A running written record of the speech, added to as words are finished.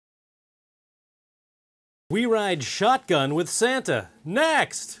We ride shotgun with Santa.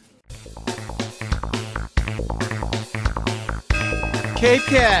 Next!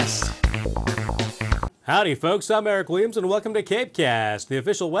 CapeCast. Howdy folks, I'm Eric Williams and welcome to CapeCast, the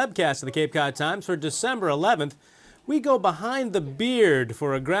official webcast of the Cape Cod Times for December 11th. We go behind the beard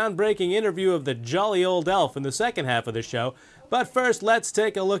for a groundbreaking interview of the jolly old elf in the second half of the show. But first, let's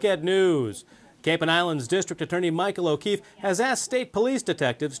take a look at news. Cape and Islands District Attorney Michael O'Keefe has asked state police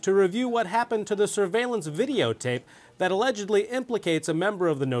detectives to review what happened to the surveillance videotape that allegedly implicates a member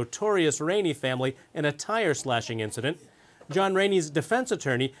of the notorious Reine family in a tire-slashing incident. John Reine's defense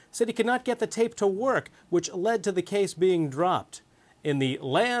attorney said he could not get the tape to work, which led to the case being dropped. In the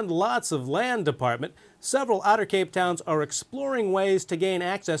Lots of Land department, several Outer Cape towns are exploring ways to gain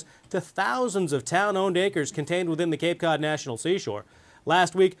access to thousands of town-owned acres contained within the Cape Cod National Seashore.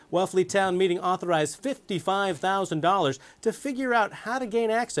 Last week, Wellfleet Town Meeting authorized $55,000 to figure out how to gain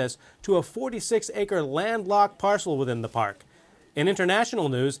access to a 46-acre landlocked parcel within the park. In international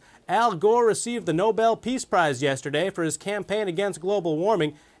news, Al Gore received the Nobel Peace Prize yesterday for his campaign against global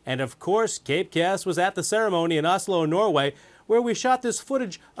warming, and of course, CapeCast was at the ceremony in Oslo, Norway, where we shot this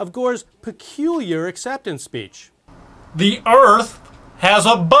footage of Gore's peculiar acceptance speech. The earth has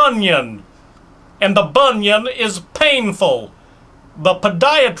a bunion, and the bunion is painful. The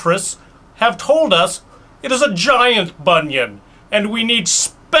podiatrists have told us it is a giant bunion, and we need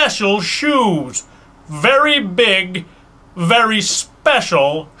special shoes. Very big, very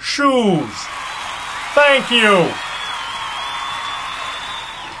special shoes. Thank you.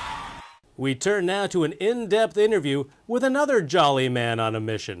 We turn now to an in-depth interview with another jolly man on a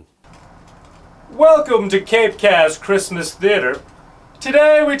mission. Welcome to CapeCast Christmas Theater.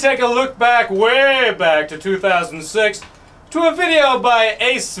 Today we take a look way back to 2006 to a video by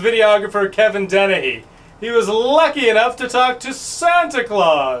ace videographer Kevin Dennehy. He was lucky enough to talk to Santa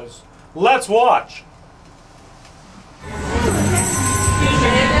Claus. Let's watch.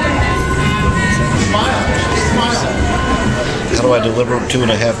 How do I deliver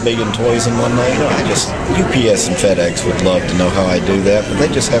 2.5 million toys in one night? UPS and FedEx would love to know how I do that, but they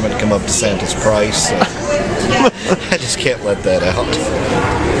just haven't come up to Santa's price, so I just can't let that out.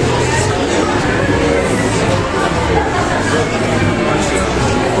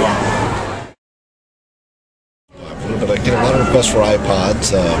 But I get a lot of requests for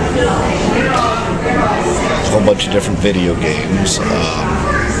iPods, a whole bunch of different video games.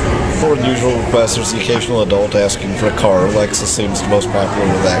 For unusual requests, there's the occasional adult asking for a car. Lexus seems the most popular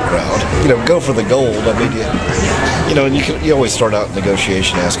with that crowd. Go for the gold. I mean, and you always start out in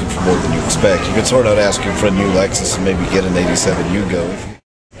negotiation asking for more than you expect. You can start out asking for a new Lexus and maybe get an '87 Yugo.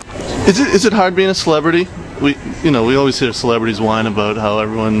 Is it hard being a celebrity? We always hear celebrities whine about how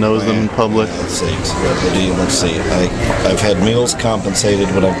everyone knows them in public. Let's see. I've had meals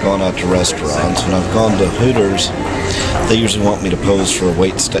compensated when I've gone out to restaurants. When I've gone to Hooters, they usually want me to pose for a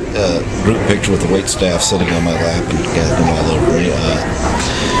group picture with the wait staff sitting on my lap and gathering all over me.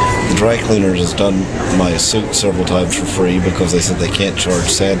 The dry cleaners has done my suit several times for free because they said they can't charge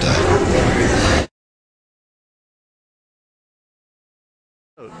Santa.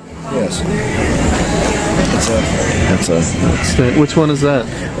 Yes. Which one is that?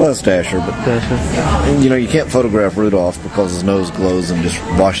 Well, it's Dasher, but you can't photograph Rudolph because his nose glows and just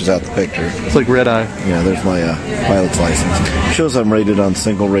washes out the picture. It's like Red Eye. Yeah, there's my pilot's license. It shows I'm rated on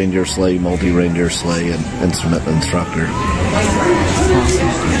single reindeer sleigh, multi-reindeer sleigh, and instrument instructor.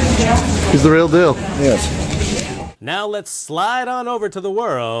 He's the real deal. Yes. Now let's slide on over to the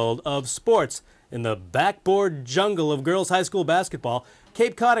world of sports. In the backboard jungle of girls' high school basketball,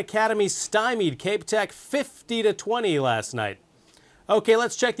 Cape Cod Academy stymied Cape Tech 50-20 last night. Okay,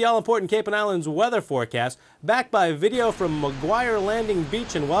 let's check the all-important Cape and Islands weather forecast, backed by video from McGuire Landing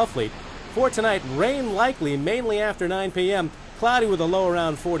Beach in Wellfleet. For tonight, rain likely mainly after 9 p.m., cloudy with a low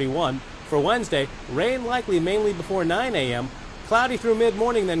around 41. For Wednesday, rain likely mainly before 9 a.m., cloudy through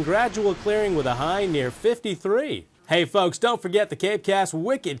mid-morning, then gradual clearing with a high near 53. Hey folks, don't forget the CapeCast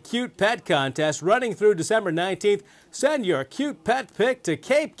Wicked Cute Pet Contest running through December 19th. Send your cute pet pic to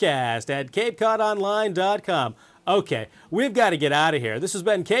CapeCast at CapeCodOnline.com. Okay, we've got to get out of here. This has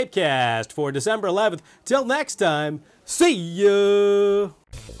been CapeCast for December 11th. Till next time, see ya!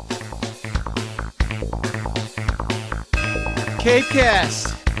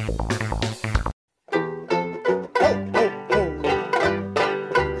 CapeCast.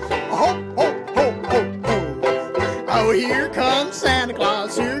 Oh, here comes Santa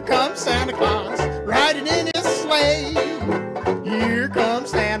Claus, riding in his sleigh. Here comes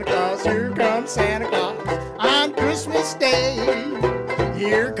Santa Claus, on Christmas Day.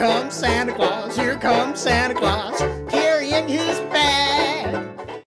 Here comes Santa Claus, carrying his bag.